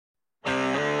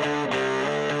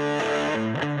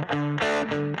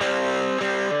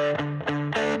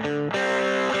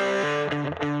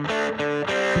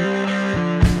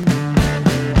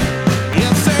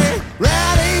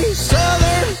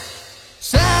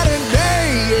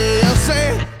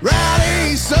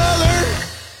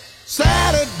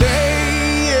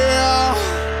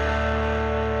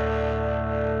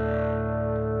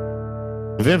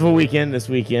Eventful weekend this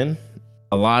weekend.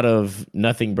 A lot of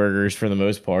nothing burgers for the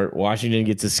most part. Washington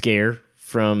gets a scare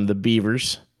from the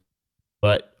Beavers,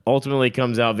 but ultimately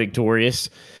comes out victorious.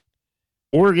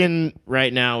 Oregon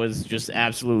right now is just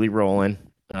absolutely rolling.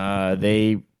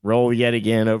 They roll yet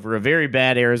again over a very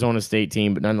bad Arizona State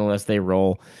team, but nonetheless they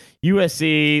roll.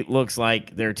 USC looks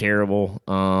like they're terrible.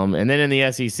 And then in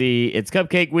the SEC, it's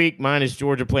Cupcake Week minus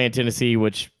Georgia playing Tennessee,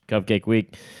 which Cupcake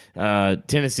Week.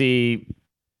 Tennessee,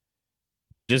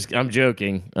 I'm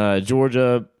joking.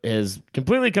 Georgia has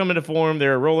completely come into form.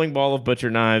 They're a rolling ball of butcher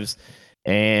knives.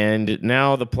 And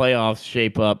now the playoffs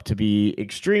shape up to be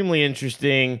extremely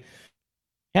interesting.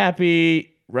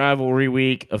 Happy rivalry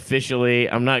week officially.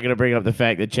 I'm not going to bring up the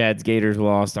fact that Chad's Gators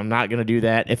lost. I'm not going to do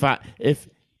that. If I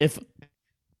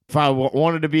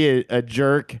wanted to be a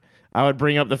jerk, I would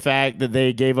bring up the fact that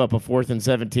they gave up a 4th and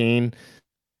 17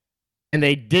 and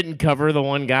they didn't cover the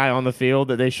one guy on the field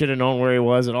that they should have known where he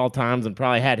was at all times and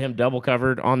probably had him double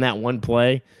covered on that one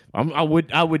play. I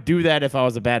would do that if I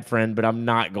was a bad friend, but I'm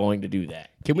not going to do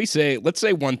that. Let's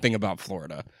say one thing about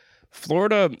Florida.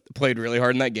 Florida played really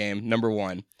hard in that game, number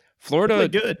one. Florida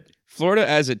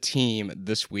as a team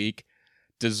this week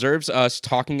deserves us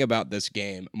talking about this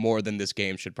game more than this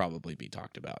game should probably be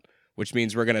talked about, which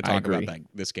means we're going to talk about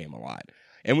this game a lot.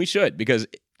 And we should, because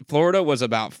Florida was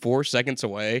about 4 seconds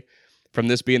away from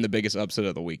this being the biggest upset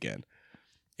of the weekend.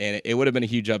 And it would have been a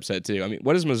huge upset, too. I mean,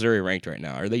 what is Missouri ranked right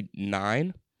now? Are they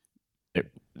 9?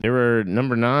 They were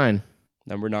number 9.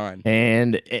 Number 9.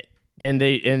 And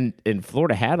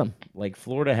Florida had them. Like,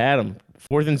 Florida had them.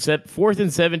 4th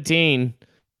and 17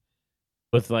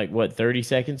 with, 30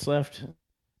 seconds left?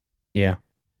 Yeah.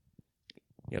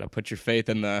 You got to put your faith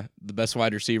in the best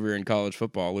wide receiver in college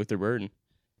football, Luther Burden.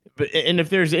 And if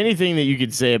there's anything that you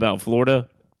could say about Florida,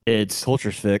 it's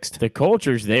culture's fixed. The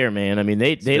culture's there, man. I mean,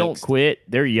 they don't quit.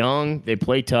 They're young. They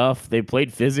play tough. They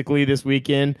played physically this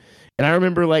weekend. And I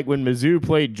remember when Mizzou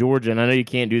played Georgia, and I know you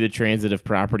can't do the transitive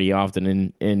property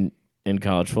often in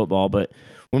college football, but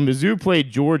when Mizzou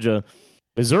played Georgia,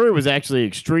 Missouri was actually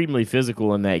extremely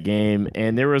physical in that game,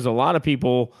 and there was a lot of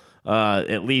people,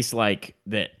 at least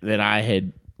that I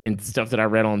had and stuff that I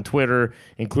read on Twitter,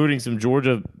 including some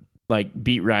Georgia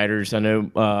beat writers. I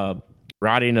know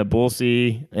Roddy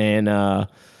Nabulsi and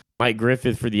Mike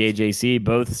Griffith for the AJC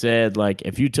both said,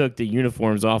 if you took the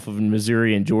uniforms off of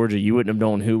Missouri and Georgia, you wouldn't have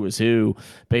known who was who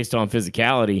based on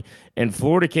physicality. And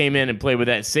Florida came in and played with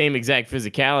that same exact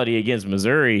physicality against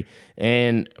Missouri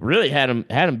and really had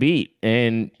them beat.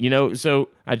 And, so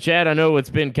Chad, I know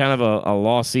it's been kind of a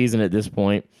lost season at this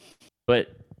point, but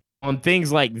on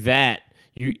things like that,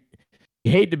 you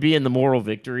hate to be in the moral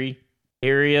victory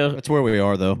area. That's where we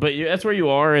are, though. But that's where you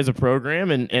are as a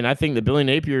program, and I think that Billy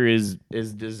Napier is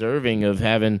deserving of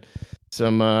having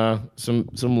some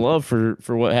love for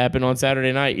what happened on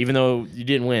Saturday night, even though you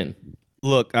didn't win.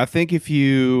 Look, I think if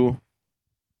you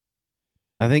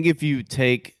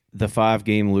take the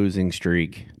 4-game losing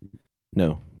streak,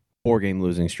 and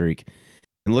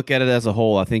look at it as a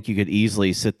whole, I think you could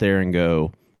easily sit there and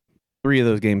go, 3 of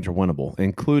those games are winnable,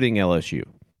 including LSU.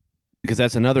 Because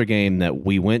that's another game that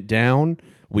we went down,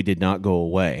 we did not go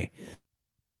away.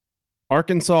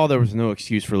 Arkansas, there was no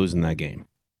excuse for losing that game.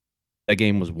 That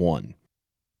game was won.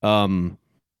 A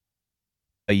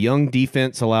young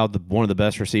defense allowed one of the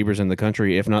best receivers in the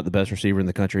country, if not the best receiver in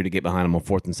the country, to get behind him on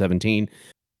 4th and 17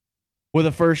 with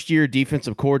a first-year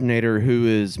defensive coordinator who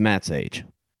is Matt's age.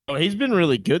 Oh, he's been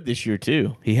really good this year,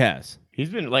 too. He has. He's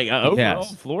been, overall,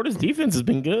 Florida's defense has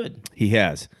been good. He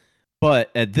has.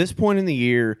 But at this point in the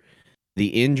year,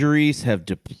 the injuries have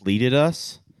depleted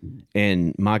us,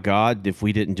 and my God, if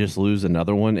we didn't just lose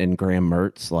another one in Graham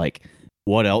Mertz,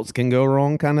 what else can go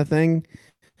wrong kind of thing?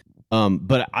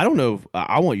 But I don't know.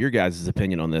 I want your guys'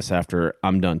 opinion on this after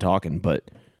I'm done talking, but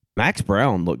Max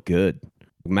Brown looked good.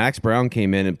 Max Brown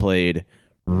came in and played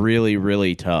really,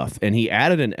 really tough, and he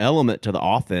added an element to the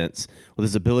offense with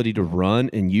his ability to run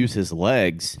and use his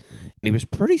legs. He was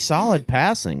pretty solid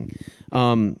passing.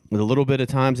 With a little bit of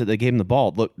times that they gave him the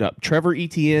ball. Look, Trevor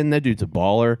Etienne, that dude's a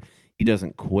baller. He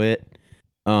doesn't quit.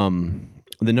 My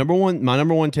number one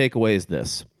takeaway is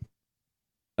this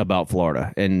about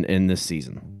Florida and this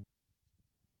season.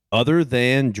 Other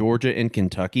than Georgia and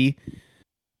Kentucky,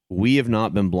 we have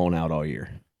not been blown out all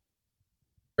year.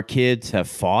 Our kids have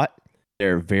fought.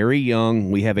 They're very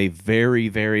young. We have a very,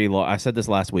 very I said this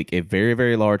last week, a very,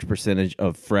 very large percentage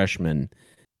of freshmen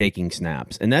taking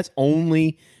snaps. And that's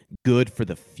only good for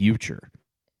the future.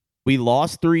 We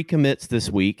lost 3 commits this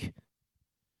week,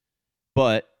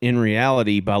 but in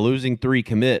reality, by losing 3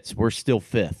 commits, we're still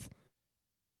 5th.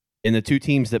 And the 2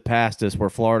 teams that passed us were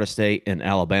Florida State and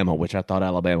Alabama, which I thought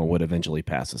Alabama would eventually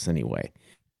pass us anyway.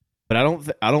 But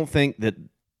I don't think that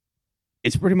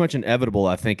it's pretty much inevitable,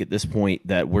 I think, at this point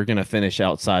that we're going to finish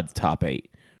outside the top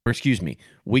 8. Or excuse me,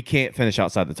 we can't finish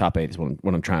outside the top 8 is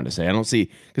what I'm trying to say. I don't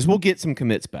see, because we'll get some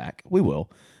commits back. We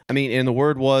will. I mean, and the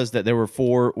word was that there were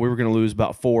 4, we were going to lose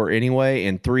about 4 anyway,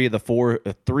 and 3 of the 4,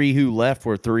 3 who left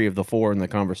were 3 of the 4 in the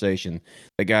conversation.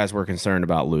 The guys were concerned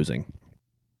about losing.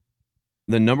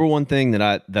 The number one thing that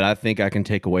I think I can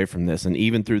take away from this, and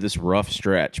even through this rough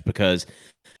stretch, because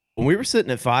when we were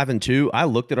sitting at 5-2, I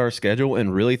looked at our schedule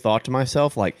and really thought to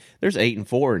myself, like, there's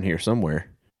 8-4 in here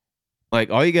somewhere. Like,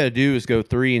 all you got to do is go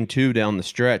 3-2 down the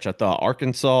stretch. I thought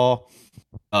Arkansas,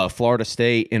 Florida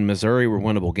State, and Missouri were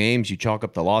winnable games. You chalk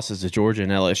up the losses to Georgia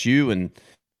and LSU, and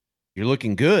you're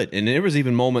looking good. And there was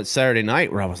even moments Saturday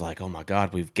night where I was like, oh, my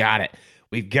God, we've got it.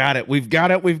 We've got it. We've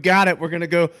got it. We've got it. We're going to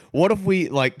go. What if we,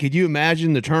 like, could you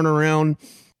imagine the turnaround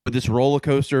with this roller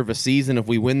coaster of a season if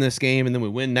we win this game and then we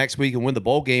win next week and win the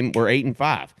bowl game? We're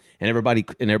 8-5, and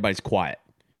everybody's quiet.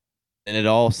 And it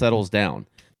all settles down.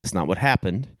 That's not what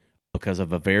happened, because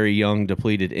of a very young,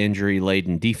 depleted,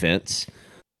 injury-laden defense.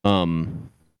 But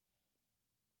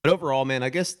overall, man, I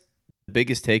guess the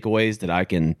biggest takeaways that I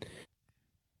can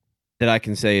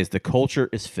say is the culture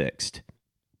is fixed.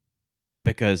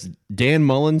 Because Dan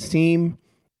Mullen's team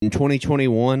in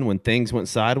 2021, when things went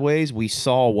sideways, we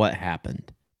saw what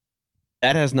happened.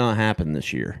 That has not happened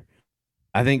this year.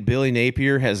 I think Billy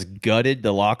Napier has gutted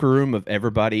the locker room of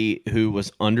everybody who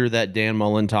was under that Dan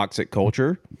Mullen toxic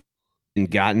culture and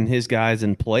gotten his guys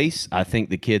in place. I think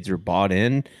the kids are bought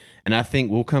in, and I think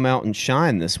we'll come out and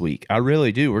shine this week. I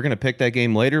really do. We're going to pick that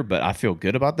game later, but I feel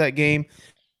good about that game.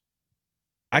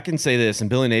 I can say this, and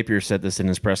Billy Napier said this in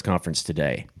his press conference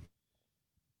today,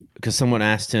 because someone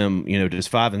asked him, does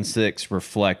 5-6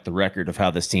 reflect the record of how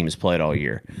this team has played all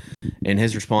year? And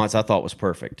his response, I thought, was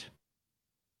perfect.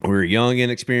 We're a young,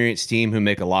 inexperienced team who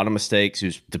make a lot of mistakes,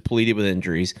 who's depleted with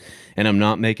injuries, and I'm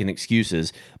not making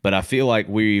excuses, but I feel like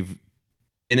we've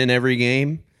been in every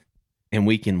game and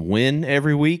we can win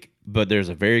every week, but there's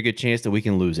a very good chance that we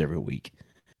can lose every week.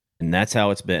 And that's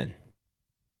how it's been.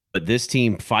 But this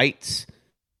team fights.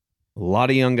 A lot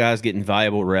of young guys getting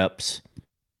valuable reps.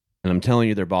 And I'm telling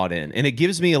you, they're bought in. And it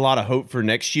gives me a lot of hope for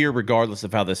next year, regardless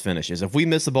of how this finishes. If we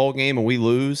miss a bowl game and we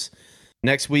lose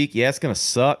next week, yeah, it's going to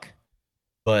suck.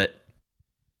 But,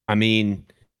 I mean,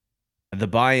 the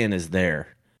buy-in is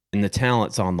there, and the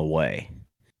talent's on the way.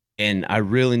 And I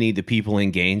really need the people in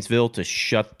Gainesville to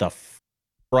shut the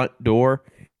front door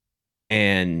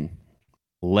and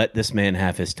let this man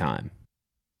have his time,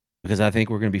 because I think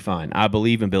we're going to be fine. I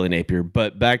believe in Billy Napier.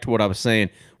 But back to what I was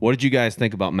saying, what did you guys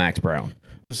think about Max Brown?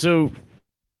 So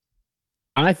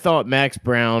I thought Max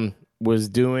Brown was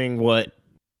doing what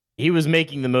he was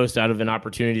making the most out of an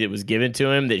opportunity that was given to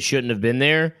him that shouldn't have been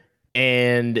there.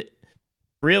 And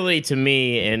really, to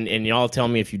me, and y'all tell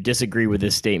me if you disagree with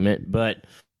this statement, but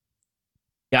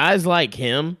guys like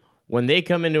him, when they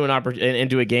come into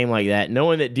into a game like that,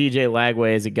 knowing that DJ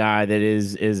Lagway is a guy that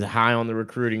is high on the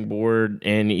recruiting board,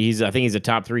 and I think he's a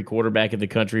top 3 quarterback in the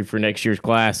country for next year's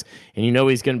class, and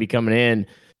he's going to be coming in.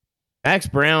 Max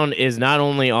Brown is not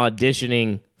only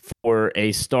auditioning for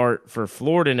a start for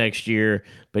Florida next year,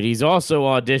 but he's also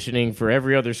auditioning for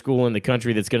every other school in the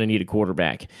country that's going to need a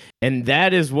quarterback. And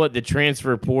that is what the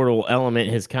transfer portal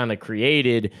element has kind of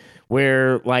created,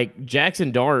 where, like,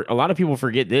 Jackson Dart, a lot of people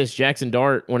forget this. Jackson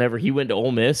Dart, whenever he went to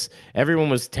Ole Miss, everyone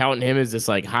was touting him as this,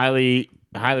 like, highly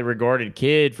regarded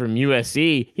kid from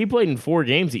USC. He played in 4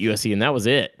 games at USC, and that was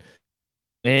it.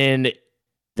 And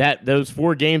those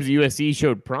 4 games at USC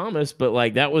showed promise, but,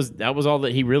 like, that was all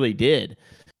that he really did.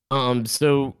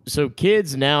 So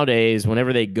kids nowadays,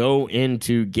 whenever they go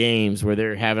into games where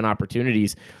they're having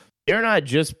opportunities, they're not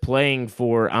just playing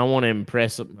for, I want to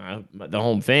impress the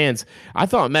home fans. I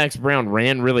thought Max Brown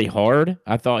ran really hard.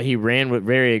 I thought he ran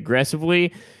very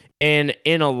aggressively. And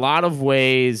in a lot of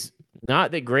ways,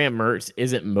 not that Graham Mertz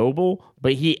isn't mobile,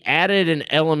 but he added an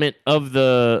element of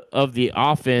the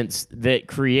offense that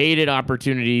created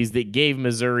opportunities that gave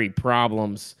Missouri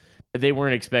problems that they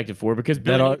weren't expected for, because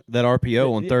that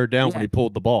RPO on third down when he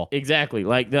pulled the ball. Exactly.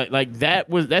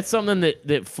 That's something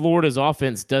that Florida's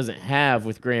offense doesn't have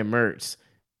with Graham Mertz.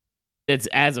 It's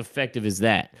as effective as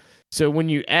that. So when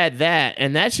you add that,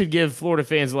 and that should give Florida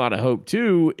fans a lot of hope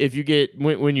too, if you get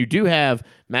when you do have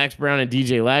Max Brown and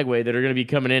DJ Lagway that are going to be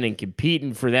coming in and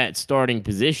competing for that starting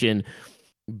position,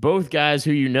 both guys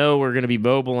who are going to be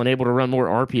mobile and able to run more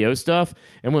RPO stuff.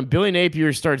 And when Billy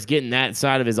Napier starts getting that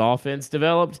side of his offense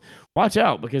developed, watch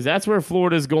out, because that's where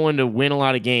Florida's going to win a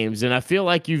lot of games. And I feel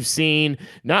like you've seen,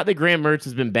 not that Graham Mertz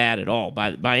has been bad at all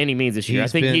by any means this year. I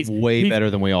think he's way better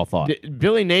than we all thought.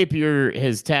 Billy Napier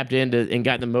has tapped into and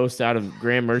gotten the most out of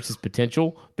Graham Mertz's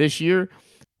potential this year.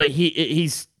 But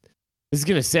he's this is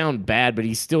going to sound bad, but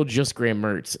he's still just Graham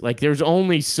Mertz. Like, there's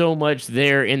only so much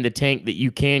there in the tank that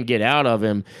you can get out of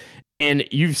him. And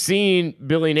you've seen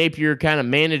Billy Napier kind of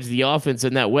manage the offense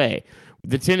in that way.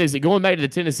 Going back to the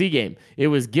Tennessee game, it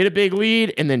was get a big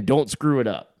lead and then don't screw it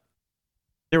up.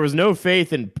 There was no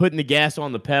faith in putting the gas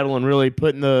on the pedal and really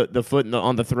putting the foot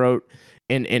on the throat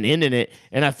and ending it.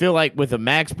 And I feel like with a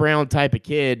Max Brown type of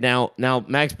kid, now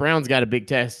Max Brown's got a big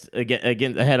test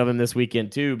again ahead of him this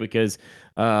weekend too, because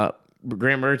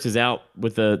Graham Mertz is out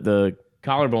with the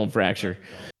collarbone fracture.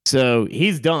 So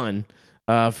he's done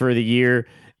for the year.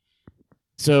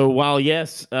 So while,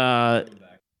 yes,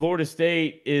 Florida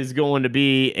State is going to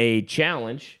be a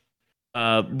challenge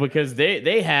because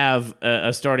they have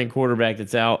a starting quarterback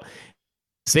that's out.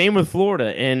 Same with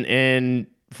Florida. And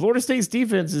Florida State's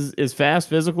defense is fast,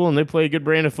 physical, and they play a good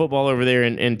brand of football over there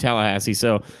in Tallahassee.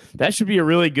 So that should be a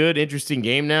really good, interesting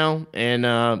game now. And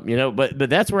but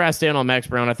that's where I stand on Max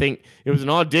Brown. I think it was an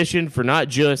audition for not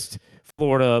just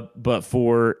Florida, but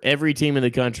for every team in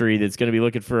the country that's going to be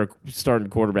looking for a starting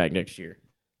quarterback next year.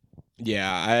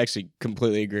 Yeah, I actually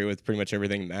completely agree with pretty much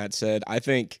everything Matt said. I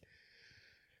think,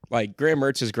 like, Graham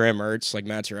Mertz is Graham Mertz, like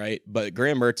Matt's right, but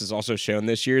Graham Mertz has also shown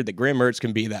this year that Graham Mertz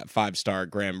can be that 5-star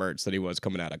Graham Mertz that he was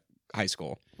coming out of high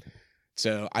school.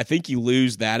 So I think you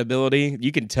lose that ability.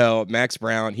 You can tell Max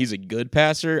Brown, he's a good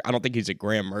passer. I don't think he's a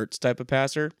Graham Mertz type of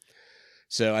passer.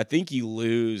 So I think you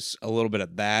lose a little bit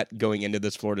of that going into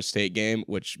this Florida State game,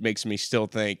 which makes me still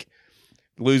think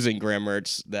losing Graham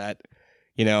Mertz that,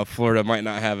 Florida might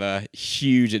not have a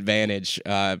huge advantage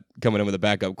coming in with a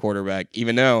backup quarterback,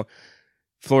 even though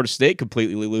Florida State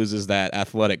completely loses that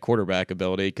athletic quarterback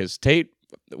ability because Tate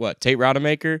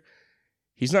Rodemaker,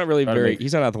 he's not really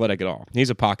he's not athletic at all.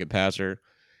 He's a pocket passer.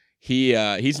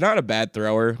 He's not a bad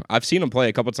thrower. I've seen him play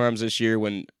a couple times this year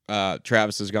when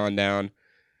Travis has gone down.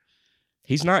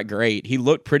 He's not great. He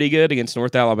looked pretty good against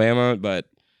North Alabama, but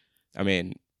I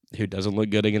mean, who doesn't look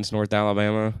good against North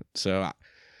Alabama? So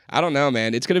I don't know,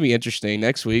 man. It's going to be interesting.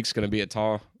 Next week's going to be a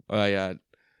tall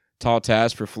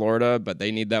task for Florida, but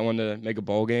they need that one to make a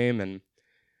bowl game, and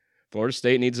Florida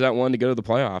State needs that one to go to the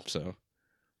playoff. So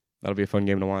that'll be a fun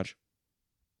game to watch.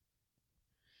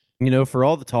 For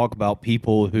all the talk about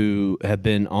people who have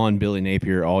been on Billy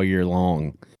Napier all year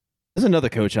long, there's another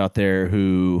coach out there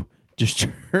who just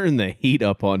turned the heat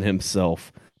up on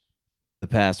himself the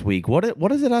past week. What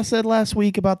is it I said last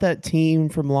week about that team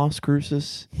from Las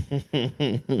Cruces?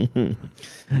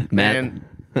 Man.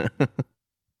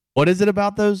 What is it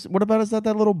about those? What about, is that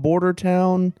little border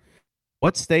town?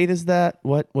 What state is that?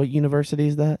 What university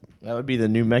is that? That would be the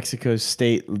New Mexico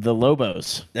State, the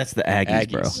Lobos. That's the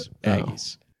Aggies, bro.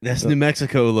 Aggies. That's New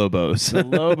Mexico Lobos. The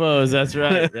Lobos, that's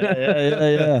right.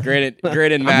 Yeah.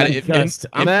 Granted, Matt.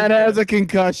 Matt has a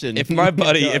concussion. If my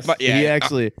buddy,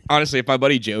 honestly, if my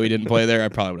buddy Joey didn't play there, I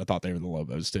probably would have thought they were the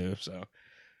Lobos too. So,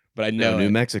 but I know New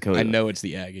Mexico. I know it's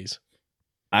the Aggies.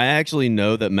 I actually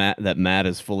know that Matt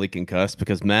is fully concussed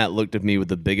because Matt looked at me with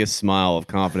the biggest smile of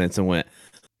confidence and went,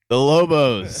 "The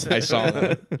Lobos." I saw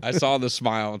that. I saw the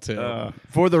smile too.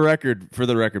 For the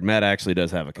record, Matt actually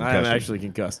does have a concussion. I'm actually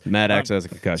concussed. Matt actually has a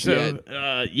concussion.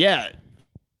 So, yeah.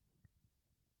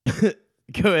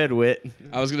 Go ahead, Whit.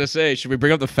 I was gonna say, should we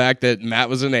bring up the fact that Matt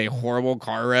was in a horrible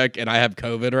car wreck and I have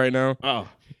COVID right now? Oh.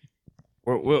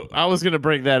 I was gonna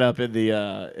bring that up in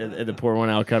the pour one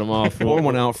out, cut them off. Pour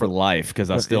one out for life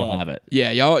because I still have it.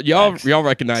 Yeah, y'all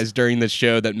recognize during this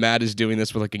show that Matt is doing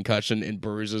this with a concussion and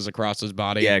bruises across his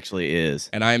body. He actually is,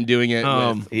 and I am doing it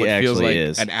with what feels like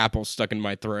an apple stuck in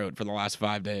my throat for the last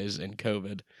 5 days in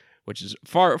COVID, which is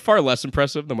far less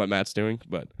impressive than what Matt's doing.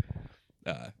 But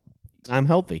I'm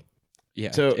healthy.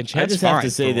 Yeah. So I just have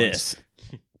to say this.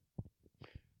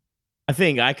 I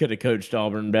think I could have coached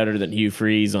Auburn better than Hugh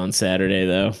Freeze on Saturday,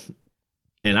 though,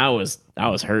 and I was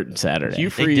hurting Saturday. Hugh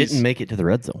Freeze didn't make it to the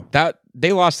red zone. That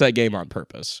they lost that game on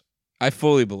purpose. I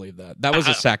fully believe that. That was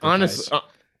a sacrifice.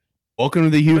 Welcome to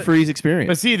the Hugh Freeze experience.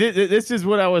 But see, this is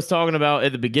what I was talking about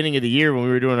at the beginning of the year when we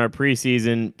were doing our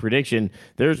preseason prediction.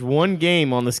 There's one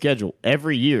game on the schedule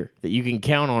every year that you can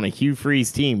count on a Hugh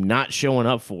Freeze team not showing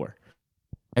up for,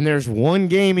 and there's one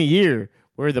game a year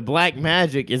where the Black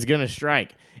Magic is going to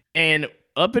strike. And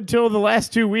up until the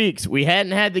last 2 weeks, we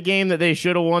hadn't had the game that they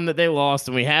should have won that they lost,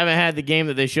 and we haven't had the game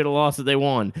that they should have lost that they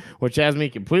won, which has me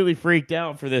completely freaked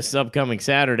out for this upcoming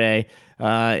Saturday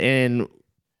in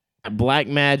Black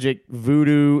Magic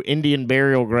Voodoo Indian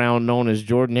Burial Ground known as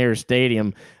Jordan Hare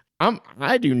Stadium.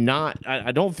 I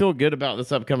don't feel good about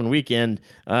this upcoming weekend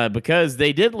because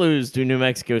they did lose to New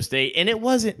Mexico State, and it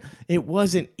wasn't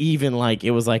even like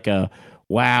it was like a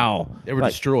wow. They were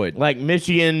destroyed. Like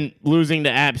Michigan losing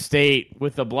to App State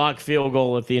with a blocked field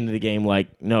goal at the end of the game.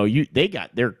 Like, no, they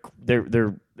got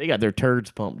their turds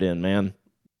pumped in, man.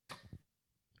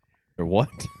 Or what?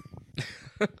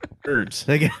 Turds.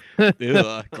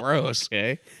 Ew, gross.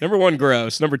 Okay. Number 1,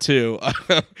 gross. Number 2,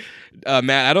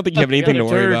 Matt, I don't think you have anything to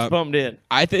worry about. Pumped in.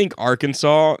 I think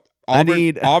Arkansas,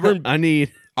 Auburn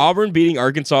beating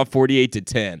Arkansas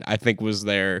 48-10. I think was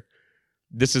their.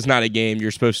 This is not a game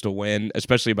you're supposed to win,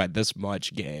 especially by this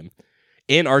much game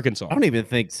in Arkansas. I don't even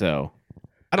think so.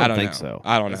 I don't think so.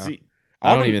 I don't know. See,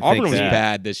 I don't even think Auburn was that.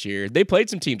 bad this year. They played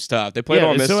some teams tough. They played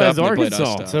Ole Miss so tough. has And they played us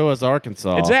Arkansas. tough. So is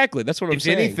Arkansas. Exactly. That's what I'm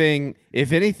saying.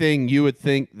 If anything, you would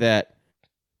think that,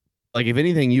 like, if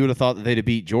anything, you would have thought that they'd have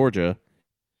beat Georgia,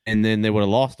 and then they would have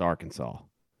lost to Arkansas.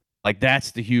 Like,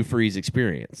 that's the Hugh Freeze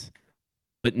experience,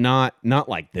 but not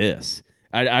like this.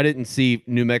 I didn't see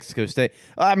New Mexico State.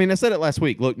 I mean, I said it last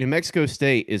week. Look, New Mexico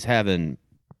State is having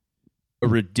a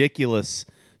ridiculous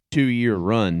 2-year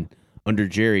run under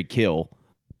Jerry Kill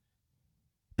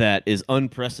that is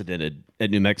unprecedented at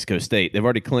New Mexico State. They've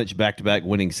already clinched back-to-back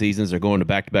winning seasons. They're going to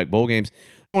back-to-back bowl games,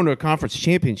 going to a conference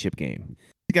championship game.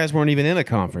 These guys weren't even in a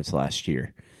conference last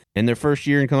year. In their first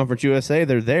year in Conference USA,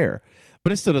 they're there.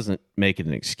 But it still doesn't make it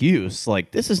an excuse.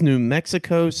 Like, this is New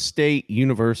Mexico State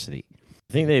University.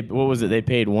 I think they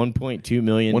paid $1.2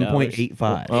 million.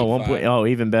 1.85. Oh,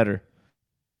 even better.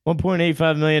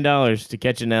 $1.85 million to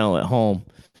catch an L at home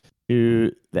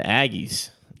to the Aggies.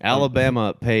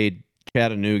 Alabama paid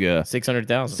Chattanooga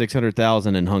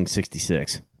 $600,000 and hung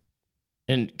 66.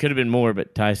 And could have been more,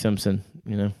 but Ty Simpson,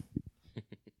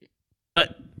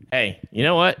 But hey, you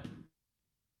know what?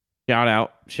 Shout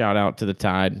out to the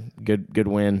Tide. Good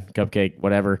win, cupcake,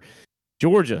 whatever.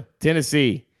 Georgia,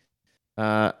 Tennessee.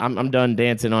 I'm done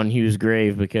dancing on Hugh's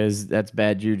grave because that's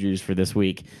bad juju's for this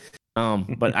week.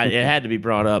 But it had to be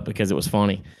brought up because it was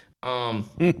funny.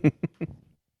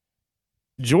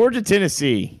 Georgia,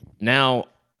 Tennessee. Now,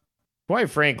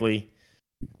 quite frankly,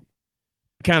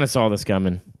 I kind of saw this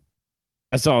coming.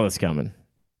 And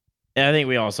I think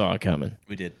we all saw it coming.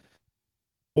 We did.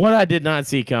 What I did not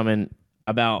see coming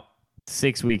about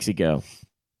 6 weeks ago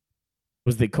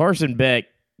was that Carson Beck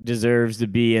deserves to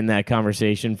be in that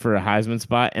conversation for a Heisman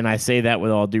spot, and I say that with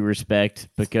all due respect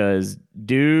because,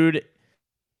 dude,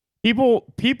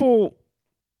 people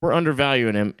were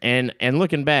undervaluing him, and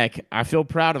looking back, I feel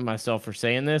proud of myself for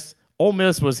saying this. Ole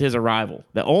Miss was his arrival.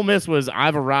 The Ole Miss was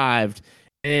I've arrived,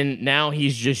 and now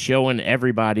he's just showing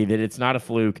everybody that it's not a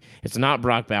fluke. It's not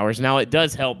Brock Bowers. Now it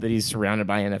does help that he's surrounded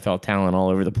by NFL talent all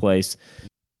over the place,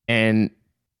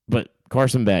 but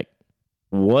Carson Beck,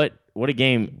 what a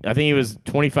game. I think he was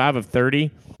 25 of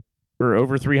 30 for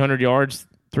over 300 yards,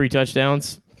 3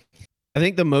 touchdowns. I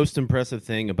think the most impressive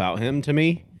thing about him to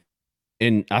me,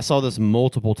 and I saw this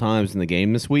multiple times in the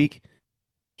game this week,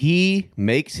 he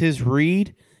makes his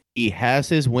read, he has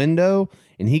his window,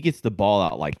 and he gets the ball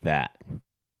out like that.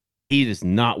 He does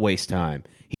not waste time.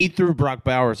 He threw Brock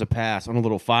Bowers a pass on a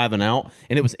little 5 and out,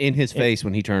 and it was in his face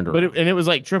when he turned around. It was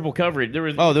like triple coverage. There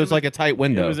was like a tight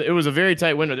window. It was a very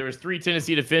tight window. There was 3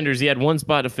 Tennessee defenders. He had one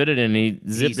spot to fit it in, and he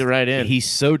zipped it right in. He's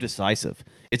so decisive.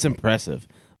 It's impressive.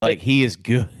 Like, he is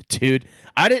good, dude.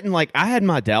 I had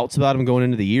my doubts about him going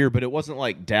into the year, but it wasn't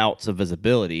like doubts of his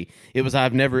ability. It was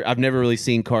I've never really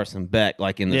seen Carson Beck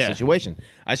like in this situation.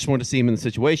 I just wanted to see him in the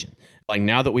situation. Like,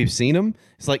 now that we've seen him,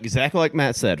 it's like exactly like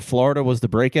Matt said. Florida was the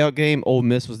breakout game. Ole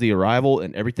Miss was the arrival,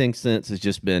 and everything since has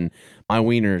just been my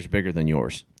wiener is bigger than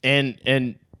yours. And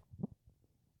I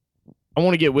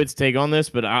want to get Witt's take on this,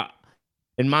 but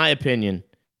in my opinion,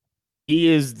 he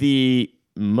is the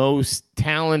most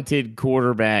talented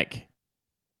quarterback,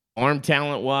 arm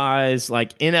talent wise,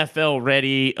 like NFL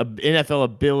ready, NFL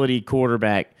ability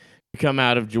quarterback to come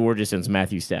out of Georgia since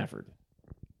Matthew Stafford.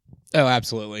 Oh,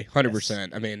 absolutely. 100%. Yes.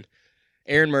 I mean,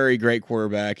 Aaron Murray, great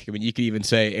quarterback. I mean, you could even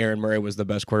say Aaron Murray was the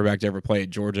best quarterback to ever play at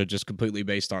Georgia, just completely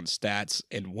based on stats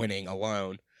and winning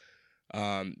alone.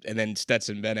 And then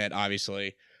Stetson Bennett,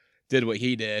 obviously, did what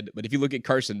he did. But if you look at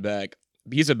Carson Beck,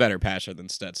 he's a better passer than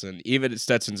Stetson. Even at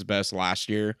Stetson's best last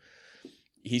year,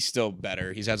 he's still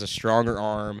better. He has a stronger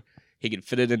arm. He can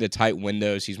fit it into tight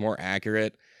windows. He's more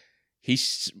accurate.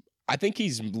 I think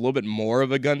he's a little bit more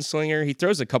of a gunslinger. He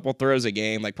throws a couple throws a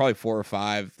game, like probably 4 or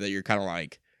 5 that you're kind of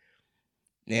like,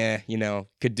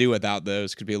 could do without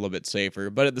those, could be a little bit safer.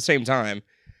 But at the same time,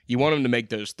 you want him to make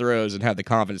those throws and have the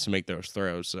confidence to make those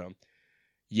throws. So,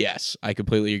 yes, I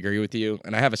completely agree with you.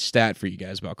 And I have a stat for you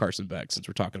guys about Carson Beck since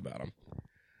we're talking about him.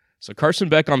 So Carson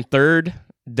Beck on 3rd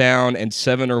down and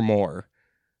 7 or more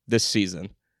this season.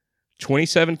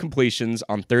 27 completions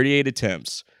on 38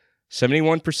 attempts,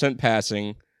 71%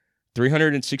 passing,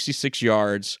 366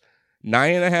 yards,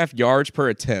 9.5 yards per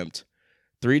attempt,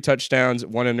 3 touchdowns,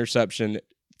 1 interception,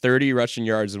 30 rushing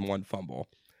yards, and 1 fumble.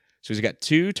 So he's got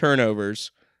 2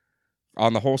 turnovers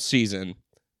on the whole season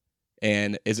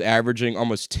and is averaging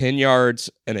almost 10 yards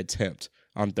an attempt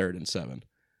on 3rd and 7.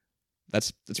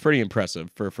 That's pretty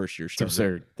impressive for a first-year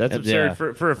starter. That's absurd. That's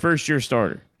absurd for a first-year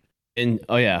starter. And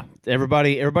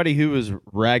everybody who was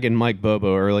ragging Mike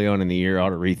Bobo early on in the year ought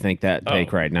to rethink that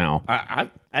take right now. I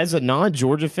as a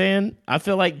non-Georgia fan, I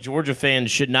feel like Georgia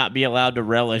fans should not be allowed to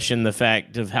relish in the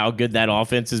fact of how good that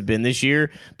offense has been this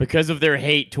year because of their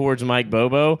hate towards Mike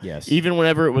Bobo. Yes. Even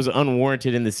whenever it was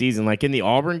unwarranted in the season, like in the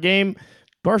Auburn game,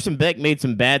 Carson Beck made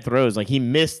some bad throws. Like he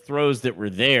missed throws that were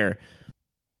there.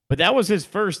 But that was his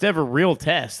first ever real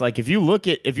test. Like if you look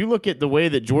at the way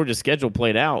that Georgia's schedule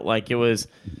played out, like it was,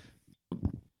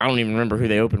 I don't even remember who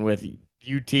they opened with.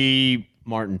 UT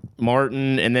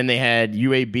Martin, and then they had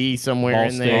UAB somewhere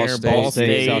in there. Ball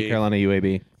State, South Carolina,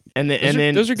 UAB. And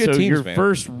then those are good teams, your man.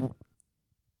 first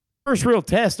real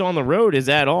test on the road is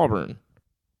at Auburn.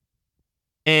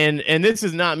 And this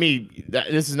is not me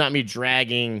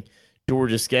dragging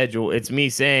Georgia's schedule. It's me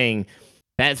saying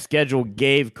that schedule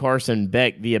gave Carson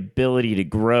Beck the ability to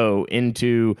grow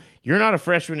into. You're not a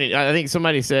freshman. I think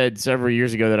somebody said several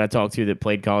years ago that I talked to that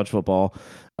played college football.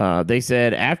 They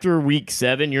said after week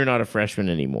 7, you're not a freshman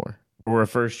anymore or a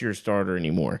first-year starter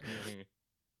anymore. Mm-hmm.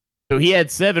 So he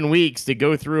had 7 weeks to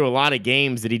go through a lot of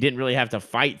games that he didn't really have to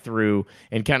fight through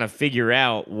and kind of figure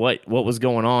out what was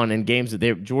going on in games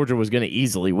that Georgia was going to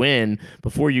easily win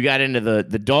before you got into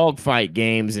the dogfight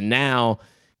games. And now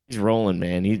he's rolling,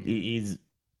 man. He's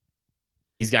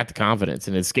got the confidence,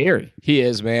 and it's scary. He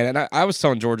is, man. And I was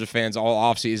telling Georgia fans all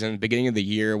offseason, beginning of the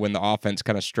year, when the offense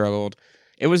kind of struggled,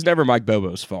 it was never Mike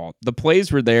Bobo's fault. The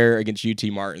plays were there against UT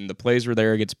Martin. The plays were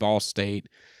there against Ball State.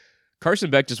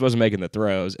 Carson Beck just wasn't making the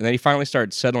throws. And then he finally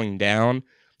started settling down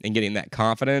and getting that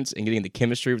confidence and getting the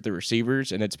chemistry with the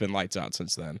receivers, and it's been lights out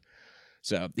since then.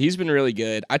 So he's been really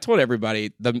good. I told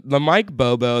everybody, the Mike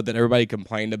Bobo that everybody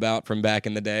complained about from back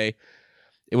in the day,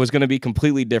 it was going to be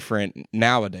completely different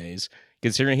nowadays.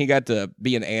 Considering he got to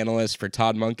be an analyst for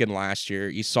Todd Monken last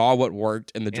year, he saw what worked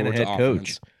in the Georgia offense.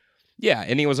 Coach. Yeah,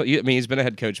 and he's been a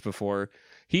head coach before.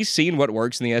 He's seen what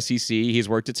works in the SEC. He's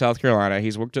worked at South Carolina.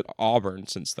 He's worked at Auburn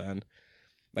since then.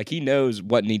 Like, he knows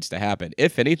what needs to happen.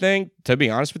 If anything, to be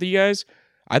honest with you guys,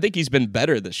 I think he's been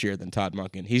better this year than Todd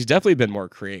Monken. He's definitely been more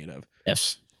creative.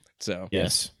 Yes. So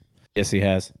yes, he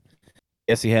has.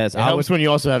 Yes, he has. It helps when you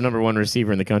also have number 1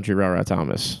 receiver in the country, Ra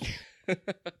Thomas.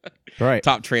 Right.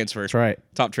 Top transfer. That's right.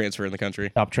 Top transfer in the country.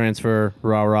 Top transfer,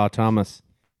 Ra Thomas.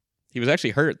 He was actually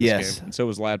hurt this game, and so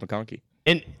was Ladd McConkey.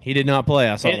 And he did not play.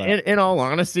 I saw that. In all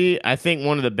honesty, I think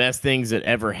one of the best things that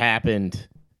ever happened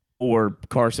for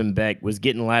Carson Beck was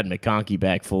getting Ladd McConkey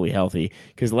back fully healthy,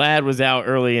 because Ladd was out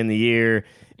early in the year,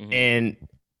 and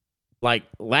like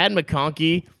Ladd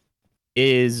McConkey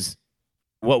is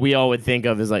what we all would think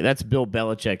of as like that's Bill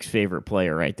Belichick's favorite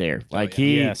player right there. Like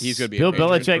he's going to be Bill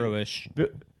Belichick.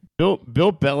 Bill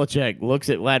Belichick looks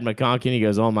at Ladd McConkey and he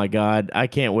goes, "Oh my God, I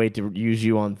can't wait to use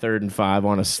you on 3rd and 5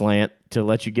 on a slant to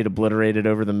let you get obliterated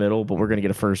over the middle, but we're going to get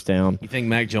a first down." You think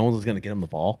Mac Jones is going to get him the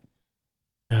ball?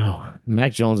 No,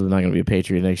 Mac Jones is not going to be a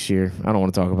Patriot next year. I don't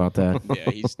want to talk about that.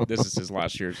 Yeah, this is his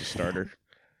last year as a starter.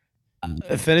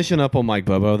 Finishing up on Mike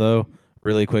Bobo though,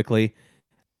 really quickly,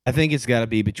 I think it's got to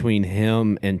be between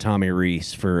him and Tommy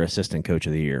Rees for Assistant Coach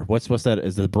of the Year. What's that?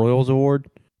 Is the Broyles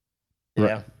Award?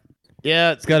 Yeah.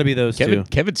 Yeah, it's got to be those two.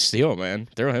 Kevin Steele, man.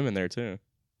 Throw him in there, too.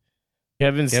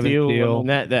 Kevin Steele.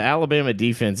 The Alabama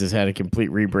defense has had a complete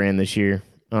rebrand this year.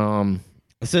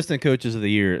 Assistant Coaches of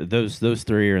the Year, those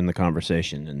 3 are in the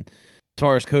conversation. And as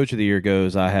far as Coach of the Year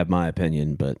goes, I have my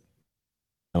opinion, but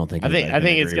I don't think. I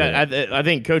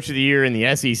think Coach of the Year in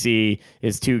the SEC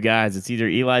is 2 guys. It's either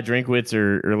Eli Drinkwitz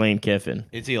or Lane Kiffin.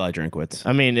 It's Eli Drinkwitz.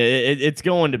 I mean, it's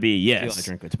going to be yes.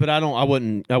 Eli Drinkwitz, but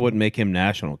I wouldn't make him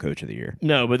National Coach of the Year.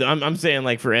 No, but I'm saying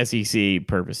like for SEC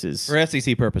purposes. For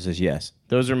SEC purposes, yes.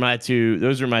 Those are my two.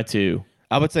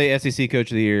 I would say SEC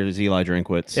Coach of the Year is Eli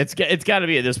Drinkwitz. It's got to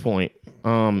be at this point,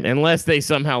 unless they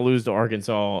somehow lose to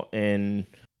Arkansas and.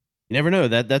 You never know.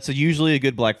 That's usually a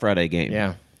good Black Friday game.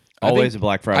 Yeah. Always a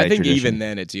Black Friday I think tradition. even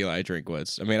then it's Eli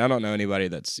Drinkwitz. I mean, I don't know anybody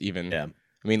that's even. Yeah.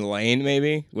 I mean, Lane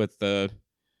maybe with the.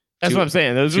 That's what I'm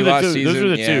saying. Those are the two. Those are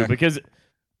the two because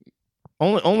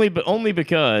only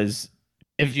because.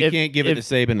 If you can't give it to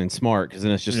Saban and Smart, because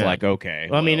then it's just like, okay.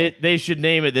 Well, I mean, they should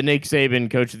name it the Nick Saban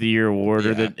Coach of the Year award,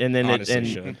 I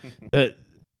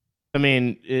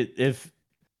mean, if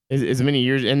as many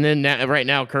years, and then right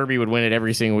now Kirby would win it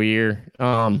every single year.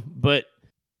 But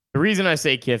the reason I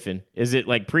say Kiffin is it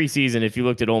like preseason. If you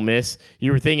looked at Ole Miss,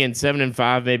 you were thinking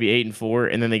 7-5, maybe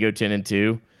 8-4, and then they go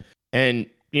 10-2, and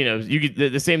you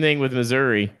get the same thing with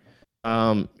Missouri.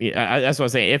 That's what I'm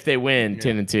saying. If they win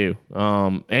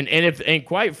 10-2, and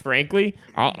quite frankly,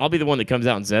 I'll be the one that comes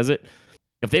out and says it.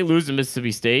 If they lose to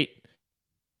Mississippi State,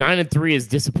 9-3 is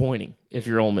disappointing. If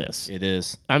you're Ole Miss, it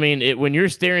is. I mean, when you're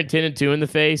staring 10-2 in the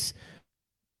face,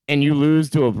 and you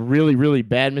lose to a really really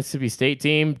bad Mississippi State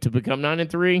team to become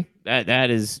 9-3,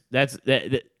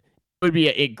 that would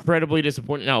be incredibly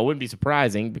disappointing. No, it wouldn't be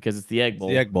surprising because it's the Egg Bowl.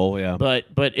 The Egg Bowl, yeah. But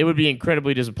it would be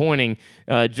incredibly disappointing.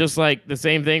 Just like the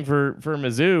same thing for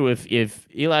Mizzou. If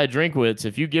Eli Drinkwitz,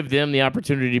 if you give them the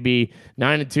opportunity to be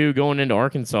 9-2 going into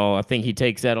Arkansas, I think he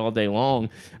takes that all day long.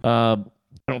 I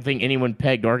don't think anyone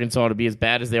pegged Arkansas to be as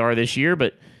bad as they are this year,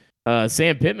 but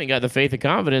Sam Pittman got the faith of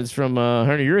confidence from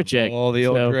Hunter Yurachek. Oh, the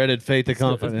old dreaded faith of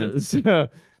confidence.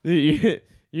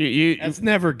 That's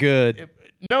never good.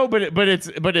 No, but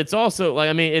it's also like,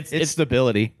 I mean, it's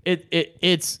stability.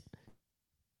 It's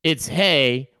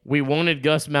hey, we wanted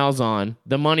Gus Malzahn.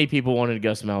 The money people wanted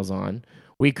Gus Malzahn.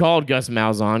 We called Gus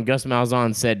Malzahn. Gus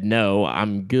Malzahn said no,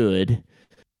 I'm good.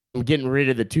 I'm getting rid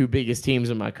of the two biggest teams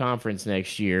in my conference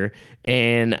next year,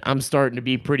 and I'm starting to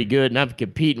be pretty good, and I'm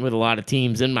competing with a lot of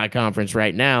teams in my conference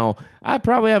right now. I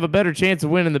probably have a better chance of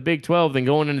winning the Big 12 than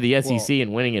going into the SEC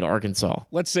and winning at Arkansas.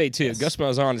 Let's say, too, Gus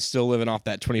Malzahn is still living off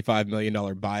that $25 million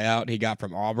buyout he got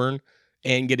from Auburn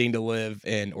and getting to live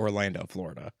in Orlando,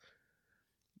 Florida.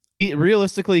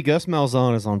 Realistically, Gus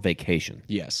Malzahn is on vacation.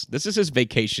 Yes, this is his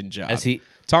vacation job.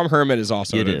 Tom Herman is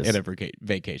also in a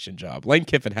vacation job. Lane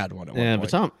Kiffin had one at one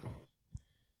point. But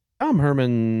Tom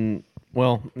Herman,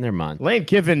 well, never mind. Lane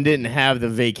Kiffin didn't have the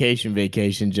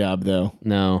vacation job, though.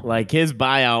 No. Like, his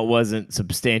buyout wasn't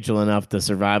substantial enough to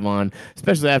survive on,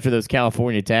 especially after those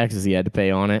California taxes he had to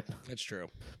pay on it. That's true.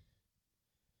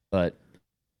 But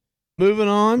moving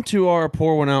on to our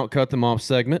pour one out, cut them off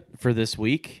segment for this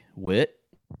week. Whit,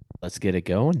 let's get it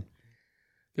going.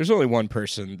 There's only one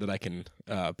person that I can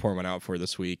pour one out for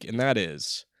this week, and that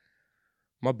is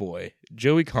my boy,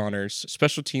 Joey Connors,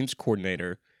 special teams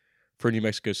coordinator for New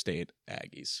Mexico State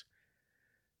Aggies.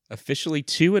 Officially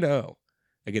 2-0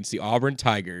 against the Auburn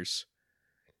Tigers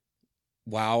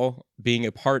while being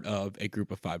a part of a Group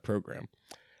of 5 program.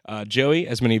 Joey,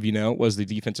 as many of you know, was the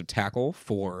defensive tackle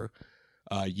for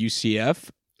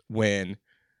UCF when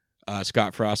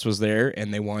Scott Frost was there,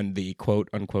 and they won the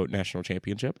quote-unquote national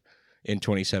championship in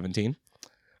 2017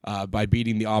 by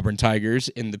beating the Auburn Tigers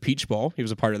in the Peach Bowl. He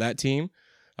was a part of that team.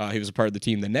 He was a part of the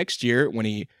team the next year when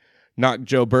he knocked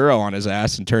Joe Burrow on his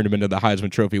ass and turned him into the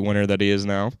Heisman Trophy winner that he is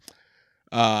now.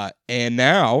 And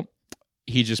now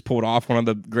he just pulled off one of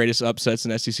the greatest upsets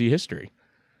in SEC history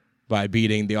by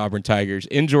beating the Auburn Tigers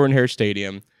in Jordan-Hare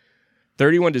Stadium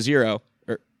 31-0,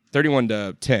 or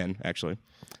 31-10, actually.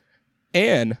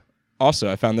 And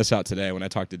also, I found this out today when I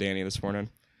talked to Danny this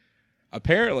morning.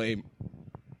 Apparently,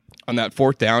 on that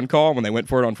fourth down call, when they went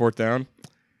for it on fourth down,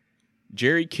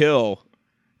 Jerry Kill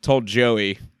told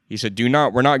Joey, he said,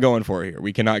 we're not going for it here.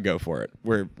 We cannot go for it.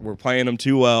 We're playing them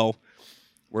too well.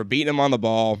 We're beating them on the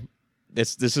ball.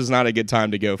 This is not a good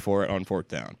time to go for it on fourth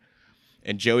down.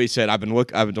 And Joey said, I've been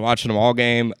watching them all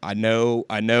game. I know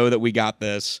that we got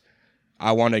this.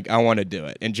 I want to do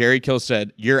it. And Jerry Kill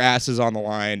said, your ass is on the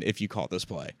line if you call this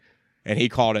play. And he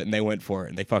called it, and they went for it,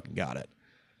 and they fucking got it.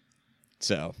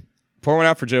 So, pour one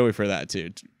out for Joey for that, too.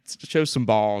 Show some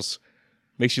balls.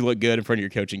 Makes you look good in front of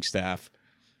your coaching staff.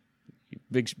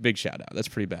 Big shout out. That's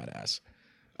pretty badass.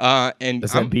 And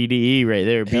that's some BDE right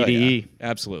there. BDE. Yeah,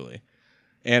 absolutely.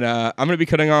 And I'm going to be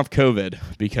cutting off COVID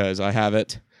because I have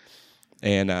it.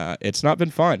 And it's not been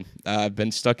fun. I've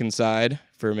been stuck inside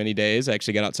for many days. I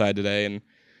actually got outside today and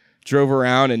drove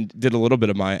around and did a little bit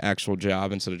of my actual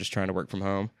job instead of just trying to work from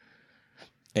home.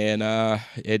 And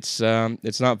it's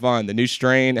not fun. The new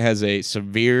strain has a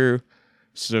severe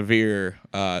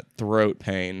throat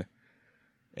pain,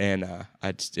 and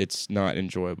it's not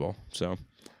enjoyable. So,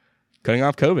 cutting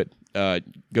off COVID.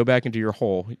 Go back into your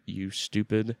hole, you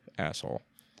stupid asshole.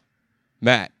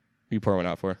 Matt, who you pour one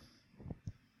out for?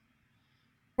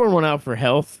 Pour one out for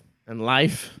health and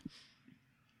life,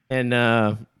 and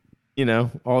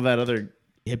all that other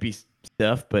hippie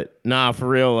stuff. But nah, for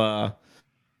real.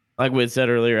 Like we had said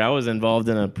earlier, I was involved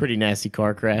in a pretty nasty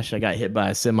car crash. I got hit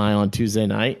by a semi on Tuesday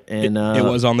night, and it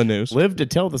was on the news. Lived to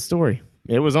tell the story.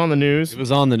 It was on the news. It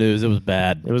was on the news. It was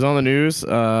bad. It was on the news.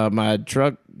 My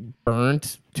truck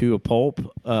burned to a pulp.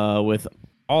 With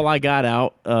all I got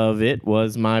out of it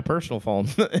was my personal phone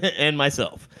and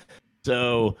myself.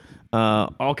 So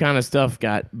all kind of stuff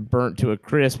got burnt to a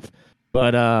crisp.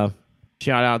 But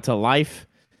shout out to life.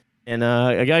 And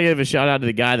I gotta give a shout out to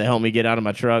the guy that helped me get out of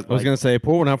my truck. I was gonna say,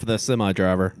 pour one out for that semi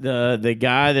driver. The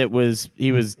guy that was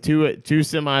two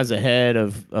semis ahead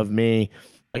of me.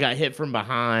 I got hit from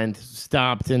behind,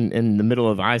 stopped in the middle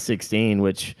of I-16,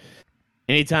 which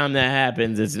anytime that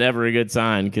happens, it's never a good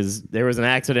sign because there was an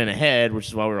accident ahead, which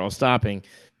is why we were all stopping.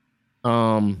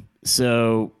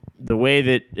 So the way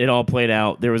that it all played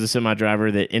out, there was a semi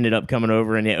driver that ended up coming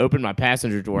over and it opened my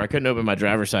passenger door. I couldn't open my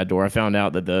driver's side door. I found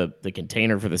out that the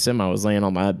container for the semi was laying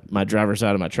on my driver's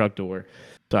side of my truck door.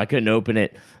 So I couldn't open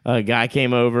it. A guy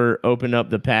came over, opened up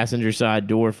the passenger side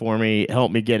door for me,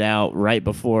 helped me get out right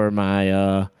before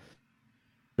my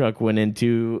truck went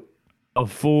into a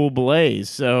full blaze.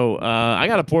 So I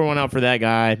got to pour one out for that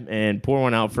guy and pour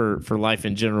one out for life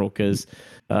in general because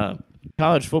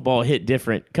college football hit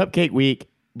different. Cupcake Week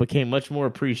became much more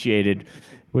appreciated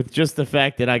with just the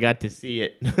fact that I got to see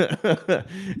it,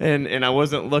 and I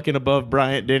wasn't looking above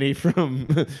Bryant Denny from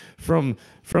the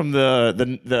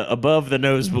above the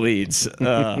nosebleeds,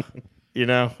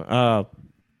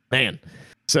 man.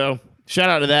 So shout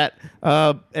out to that.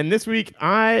 And this week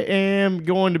I am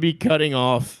going to be cutting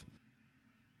off,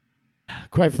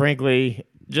 quite frankly,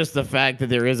 just the fact that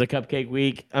there is a Cupcake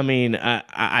Week. I mean,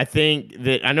 I think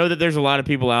that I know that there's a lot of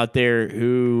people out there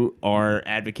who are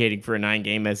advocating for a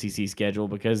 9-game SEC schedule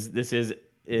because this is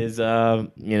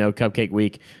Cupcake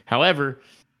Week. However,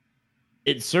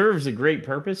 it serves a great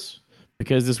purpose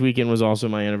because this weekend was also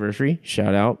my anniversary.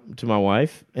 Shout out to my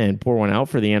wife and pour one out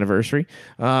for the anniversary.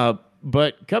 But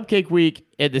Cupcake Week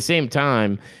at the same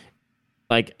time,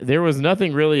 like there was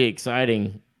nothing really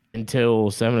exciting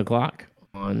until 7:00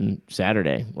 on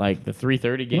Saturday, like the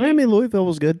 3:30 game. Miami Louisville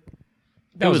was good.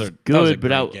 That was a good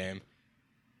game.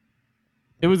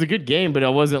 It was a good game, but I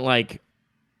wasn't like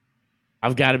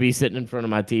I've got to be sitting in front of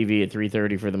my TV at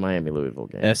 3:30 for the Miami Louisville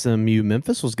game. SMU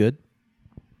Memphis was good.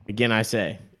 Again, I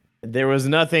say there was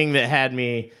nothing that had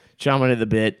me chomping at the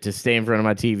bit to stay in front of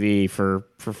my TV for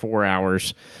 4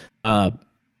 hours.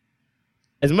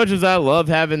 As much as I love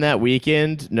having that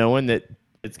weekend, knowing that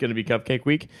it's going to be Cupcake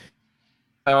Week,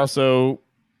 I also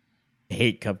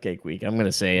hate Cupcake Week. I'm going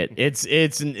to say it. It's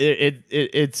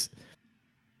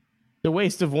the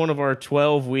waste of one of our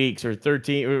 12 weeks or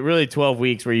 13, really 12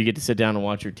 weeks where you get to sit down and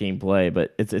watch your team play.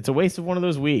 But it's a waste of one of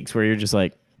those weeks where you're just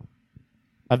like,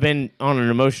 I've been on an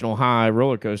emotional high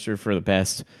roller coaster for the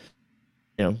past,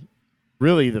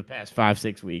 really the past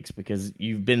 5-6 weeks because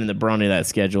you've been in the brunt of that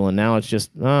schedule. And now it's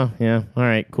just, oh, yeah, all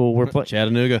right, cool. We're playing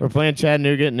Chattanooga. We're playing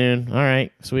Chattanooga at noon. All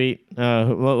right, sweet.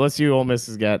 Let's see who Ole Miss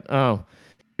has got. Oh,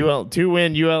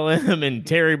 2-win ULM and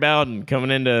Terry Bowden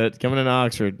coming into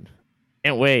Oxford.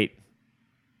 Can't wait.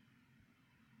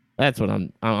 That's what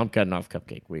I'm cutting off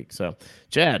Cupcake Week. So,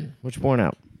 Chad, what you pouring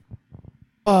out?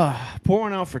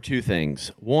 Pouring out for two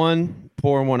things. One,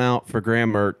 pouring one out for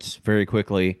Graham Mertz very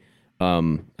quickly.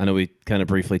 I know we kind of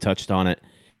briefly touched on it.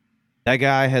 That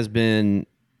guy has been,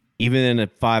 even in a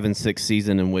 5-6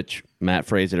 season in which Matt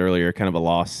phrased it earlier, kind of a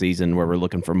lost season where we're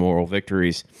looking for moral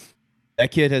victories. That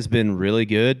kid has been really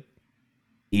good.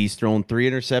 He's thrown 3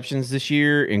 interceptions this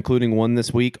year, including one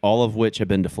this week, all of which have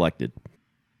been deflected.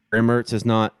 Graham Mertz has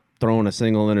not thrown a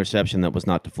single interception that was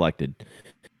not deflected,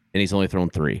 and he's only thrown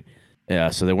 3. Yeah,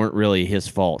 so they weren't really his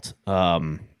fault.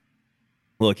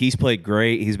 Look, he's played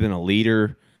great. He's been a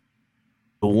leader.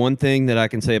 The one thing that I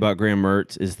can say about Graham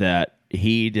Mertz is that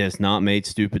he has not made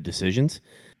stupid decisions.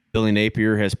 Billy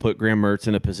Napier has put Graham Mertz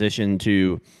in a position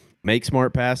to make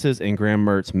smart passes, and Graham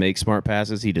Mertz makes smart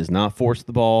passes. He does not force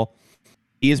the ball.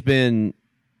 He has been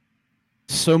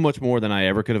so much more than I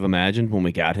ever could have imagined when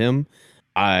we got him.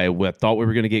 I thought we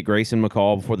were going to get Grayson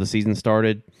McCall before the season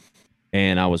started,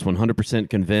 and I was 100%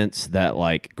 convinced that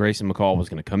Grayson McCall was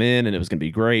going to come in and it was going to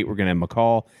be great. We're going to have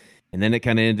McCall. And then it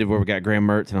kind of ended where we got Graham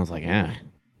Mertz, and I was like,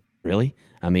 really?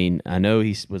 I mean, I know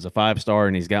he was a 5-star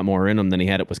and he's got more in him than he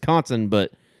had at Wisconsin,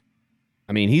 but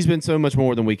I mean, he's been so much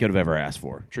more than we could have ever asked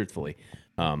for, truthfully.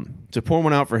 To pour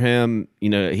one out for him,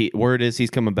 word is he's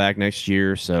coming back next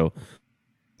year, so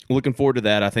looking forward to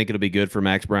that. I think it'll be good for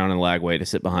Max Brown and Lagway to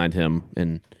sit behind him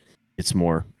and get some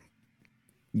more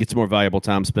valuable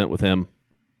time spent with him.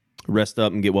 Rest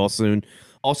up and get well soon.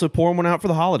 Also, pour one out for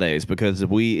the holidays because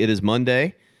it is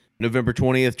Monday. November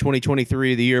 20th,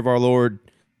 2023, the year of our Lord.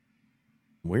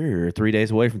 We're 3 days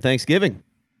away from Thanksgiving.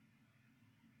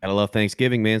 Gotta love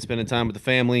Thanksgiving, man. Spending time with the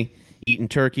family, eating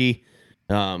turkey,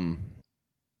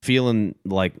 feeling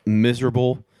like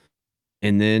miserable.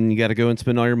 And then you got to go and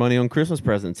spend all your money on Christmas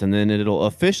presents. And then it'll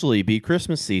officially be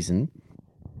Christmas season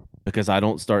because I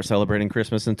don't start celebrating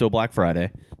Christmas until Black Friday.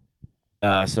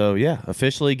 So, yeah,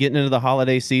 officially getting into the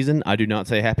holiday season. I do not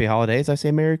say Happy Holidays. I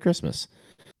say Merry Christmas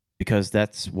because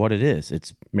that's what it is.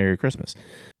 It's Merry Christmas.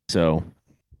 So,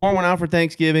 I went out for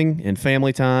Thanksgiving and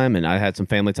family time, and I had some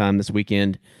family time this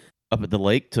weekend up at the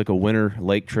lake. Took a winter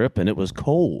lake trip, and it was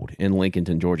cold in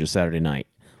Lincolnton, Georgia, Saturday night.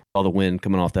 All the wind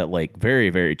coming off that lake. Very,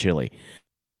 very chilly.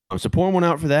 So pouring one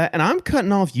out for that, and I'm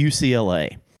cutting off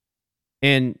UCLA.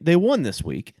 And they won this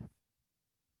week.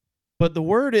 But the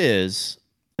word is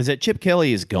that Chip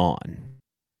Kelly is gone.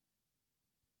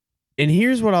 And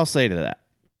here's what I'll say to that.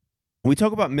 We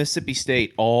talk about Mississippi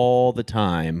State all the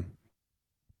time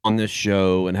on this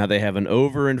show and how they have an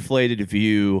overinflated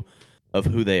view of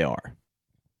who they are.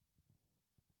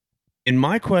 And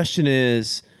my question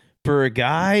is, for a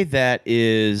guy that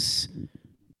is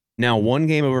now one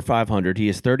game over 500, he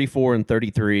is 34 and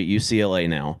 33 at UCLA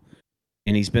now.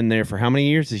 And he's been there for how many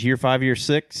years? Is year 5, year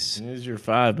 6? It is year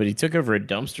 5, but he took over a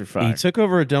dumpster fire. He took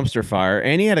over a dumpster fire,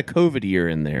 and he had a COVID year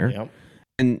in there. Yep.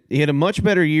 And he had a much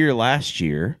better year last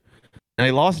year. And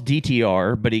he lost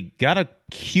DTR, but he got a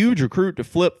huge recruit to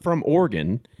flip from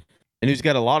Oregon, and who's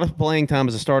got a lot of playing time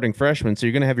as a starting freshman, so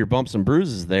you're going to have your bumps and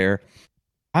bruises there.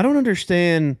 I don't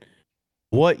understand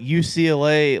what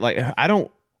UCLA, like, I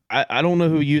don't know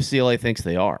who UCLA thinks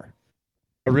they are.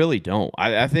 I really don't.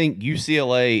 I think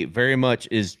UCLA very much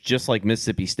is just like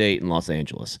Mississippi State in Los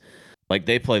Angeles. Like,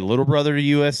 they play little brother to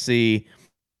USC,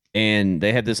 and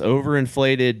they have this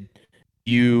overinflated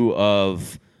view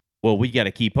of, well, we got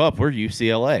to keep up. We're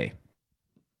UCLA.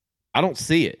 I don't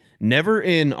see it. Never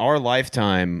in our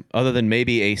lifetime, other than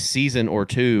maybe a season or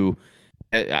two,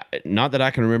 not that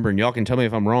I can remember, and y'all can tell me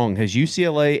if I'm wrong, has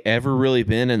UCLA ever really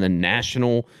been in the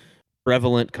national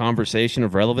prevalent conversation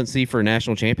of relevancy for a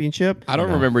national championship? I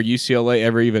don't remember UCLA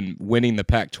ever even winning the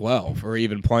Pac-12 or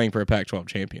even playing for a Pac-12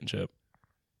 championship.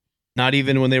 Not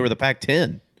even when they were the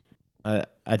Pac-10.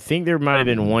 I think there might have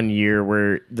been one year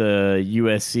where the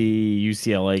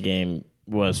USC-UCLA game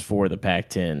was for the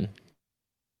Pac-10.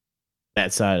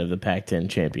 That side of the Pac-10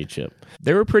 championship.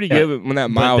 They were pretty good when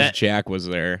that Miles Jack was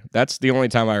there. That's the only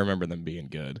time I remember them being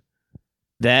good.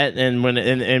 That and when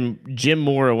and Jim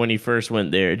Mora when he first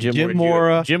went there, Jim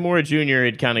Mora Jr.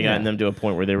 had kind of gotten them to a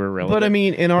point where they were relevant. But I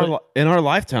mean, in our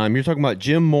lifetime, you're talking about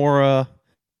Jim Mora,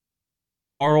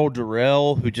 Carl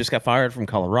Durrell, who just got fired from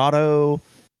Colorado,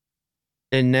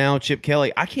 and now Chip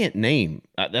Kelly. I can't name.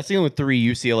 That's the only 3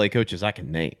 UCLA coaches I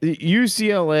can name.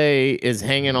 UCLA is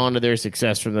hanging on to their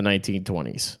success from the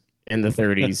 1920s and the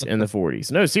 30s and the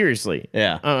 40s. No, seriously.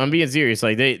 Yeah, I'm being serious.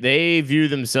 Like they view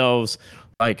themselves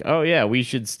like, oh yeah, we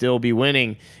should still be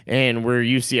winning, and we're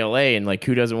UCLA, and like,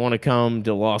 who doesn't want to come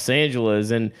to Los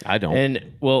Angeles? And I don't.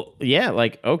 And well, yeah,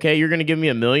 like, okay, you're going to give me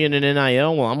 $1 million in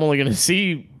NIL. Well, I'm only going to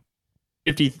see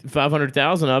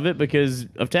 500,000 of it because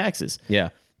of taxes. Yeah.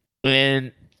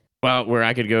 And well, where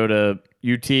I could go to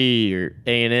UT or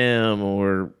A&M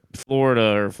or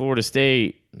Florida or Florida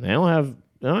State, they don't have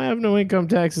no income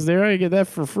taxes there. I get that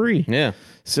for free. Yeah.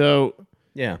 So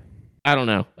yeah, I don't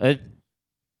know.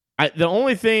 The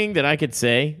only thing that I could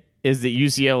say is that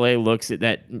UCLA looks at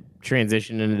that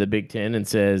transition into the Big Ten and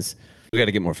says, we got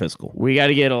to get more physical. We got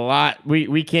to get a lot.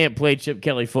 We can't play Chip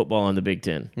Kelly football in the Big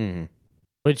Ten,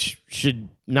 which should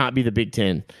not be the Big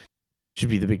Ten. Should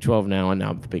be the Big 12 now, and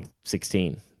now the Big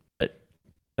 16. But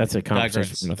that's a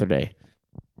conversation for another day.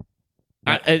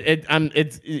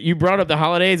 You brought up the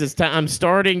holidays. It's time. I'm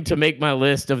starting to make my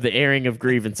list of the airing of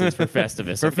grievances for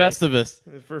Festivus. For Festivus,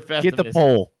 get the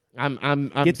poll.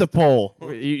 I'm get the poll.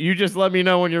 You just let me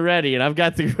know when you're ready, and I've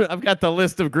got the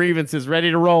list of grievances ready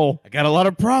to roll. I got a lot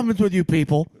of problems with you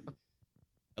people.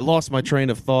 I lost my train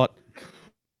of thought.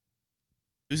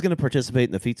 Who's going to participate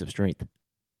in the feats of strength?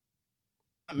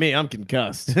 Me, I'm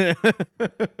concussed.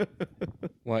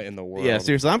 What in the world? Yeah,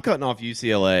 seriously, I'm cutting off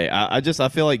UCLA. I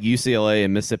feel like UCLA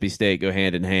and Mississippi State go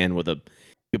hand in hand with a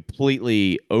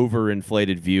completely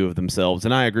overinflated view of themselves.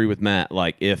 And I agree with Matt.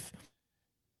 Like, if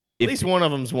at least one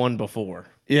of them's won before.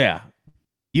 Yeah,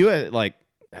 I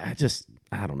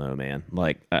don't know, man.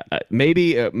 Like,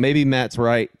 maybe Matt's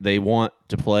right. They want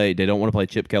to play. They don't want to play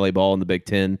Chip Kelly ball in the Big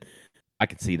Ten. I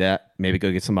could see that. Maybe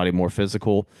go get somebody more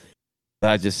physical.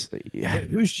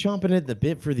 Who's chomping at the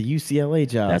bit for the UCLA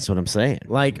job? That's what I'm saying.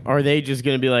 Like, are they just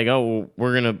going to be like, oh,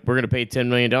 we're gonna pay $10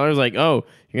 million? Like, oh,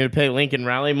 you're going to pay Lincoln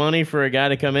Riley money for a guy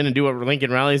to come in and do what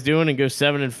Lincoln Riley's doing and go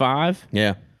 7-5?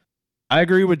 Yeah, I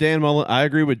agree with Dan Mullen. I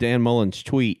agree with Dan Mullen's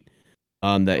tweet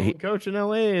that coach in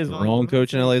LA is wrong.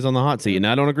 Coach in LA is on the hot seat, and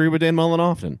I don't agree with Dan Mullen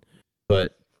often.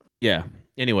 But yeah.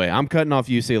 Anyway, I'm cutting off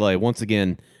UCLA once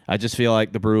again. I just feel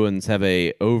like the Bruins have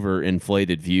a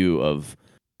overinflated view of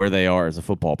where they are as a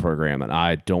football program, and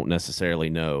I don't necessarily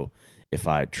know if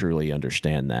I truly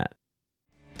understand that.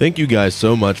 Thank you guys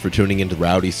so much for tuning into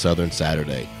Rowdy Southern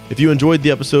Saturday. If you enjoyed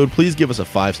the episode, please give us a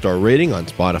 5-star rating on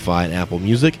Spotify and Apple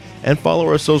Music, and follow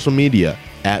our social media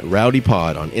at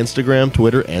RowdyPod on Instagram,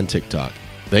 Twitter, and TikTok.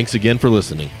 Thanks again for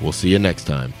listening. We'll see you next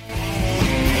time.